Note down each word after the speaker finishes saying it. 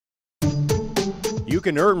You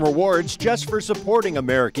can earn rewards just for supporting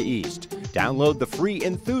America East. Download the free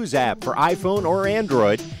Enthuse app for iPhone or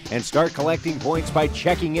Android and start collecting points by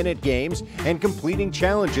checking in at games and completing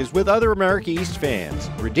challenges with other America East fans.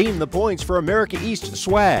 Redeem the points for America East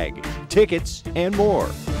swag, tickets, and more.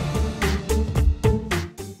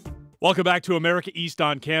 Welcome back to America East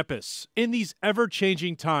on Campus. In these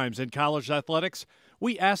ever-changing times in college athletics,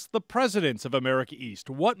 we asked the presidents of America East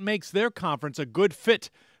what makes their conference a good fit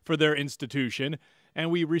for their institution, and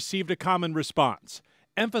we received a common response,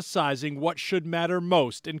 emphasizing what should matter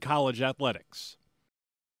most in college athletics.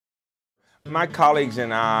 My colleagues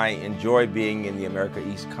and I enjoy being in the America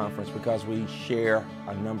East Conference because we share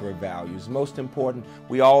a number of values. Most important,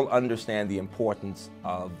 we all understand the importance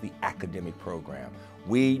of the academic program.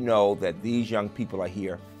 We know that these young people are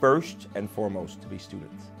here first and foremost to be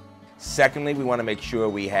students. Secondly, we want to make sure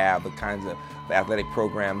we have the kinds of athletic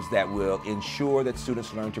programs that will ensure that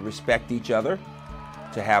students learn to respect each other,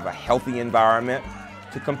 to have a healthy environment,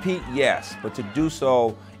 to compete, yes, but to do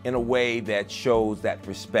so in a way that shows that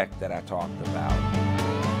respect that I talked about.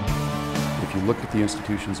 If you look at the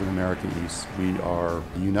institutions in America East, we are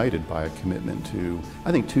united by a commitment to,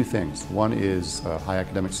 I think, two things. One is high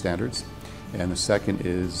academic standards, and the second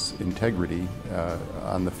is integrity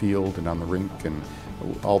on the field and on the rink and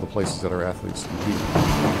all the places that our athletes compete.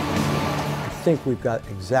 I think we've got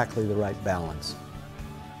exactly the right balance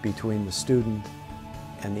between the student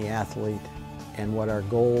and the athlete and what our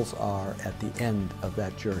goals are at the end of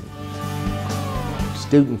that journey.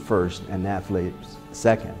 Student first and athlete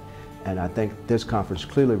second. And I think this conference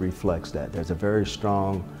clearly reflects that. There's a very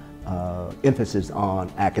strong emphasis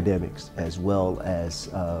on academics as well as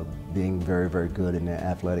being very, very good in their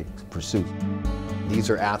athletic pursuit. These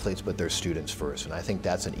are athletes, but they're students first, and I think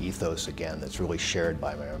that's an ethos, again, that's really shared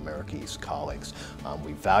by my America East colleagues.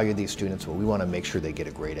 We value these students, but we want to make sure they get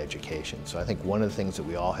a great education. So I think one of the things that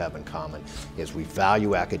we all have in common is we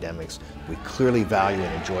value academics, we clearly value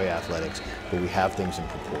and enjoy athletics, but we have things in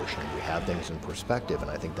proportion, we have things in perspective, and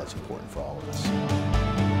I think that's important for all of us.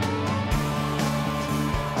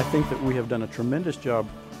 I think that we have done a tremendous job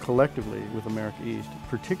collectively with America East,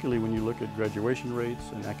 particularly when you look at graduation rates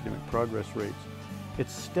and academic progress rates.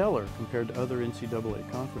 It's stellar compared to other NCAA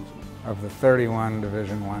conferences. Of the 31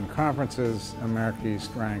 Division I conferences, America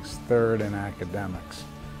East ranks third in academics.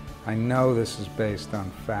 I know this is based on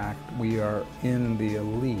fact. We are in the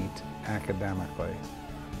elite academically.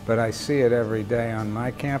 But I see it every day on my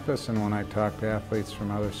campus and when I talk to athletes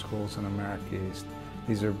from other schools in America East.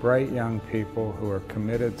 These are bright young people who are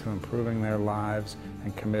committed to improving their lives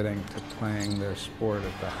and committing to playing their sport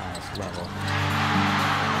at the highest level.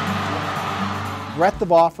 Breadth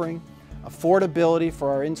of offering, affordability for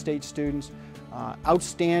our in-state students,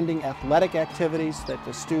 outstanding athletic activities that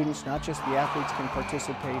the students, not just the athletes, can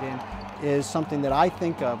participate in, is something that I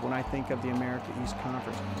think of when I think of the America East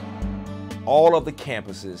Conference. All of the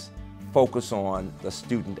campuses focus on the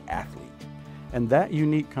student athlete. And that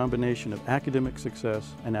unique combination of academic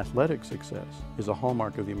success and athletic success is a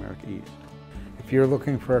hallmark of the America East. If you're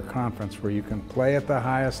looking for a conference where you can play at the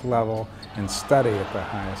highest level and study at the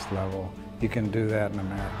highest level, you can do that in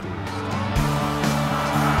America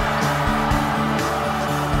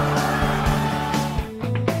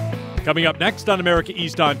East. Coming up next on America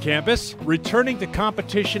East on Campus, returning to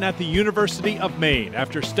competition at the University of Maine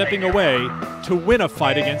after stepping away to win a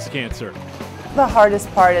fight against cancer. The hardest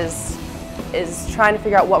part is trying to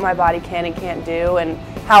figure out what my body can and can't do and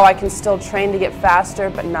how I can still train to get faster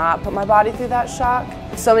but not put my body through that shock.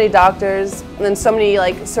 So many doctors and then so many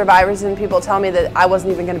survivors and people tell me that I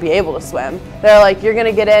wasn't even going to be able to swim. They're like, you're going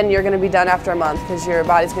to get in, you're going to be done after a month because your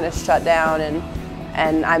body's going to shut down,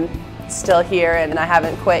 and I'm still here and I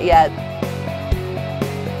haven't quit yet.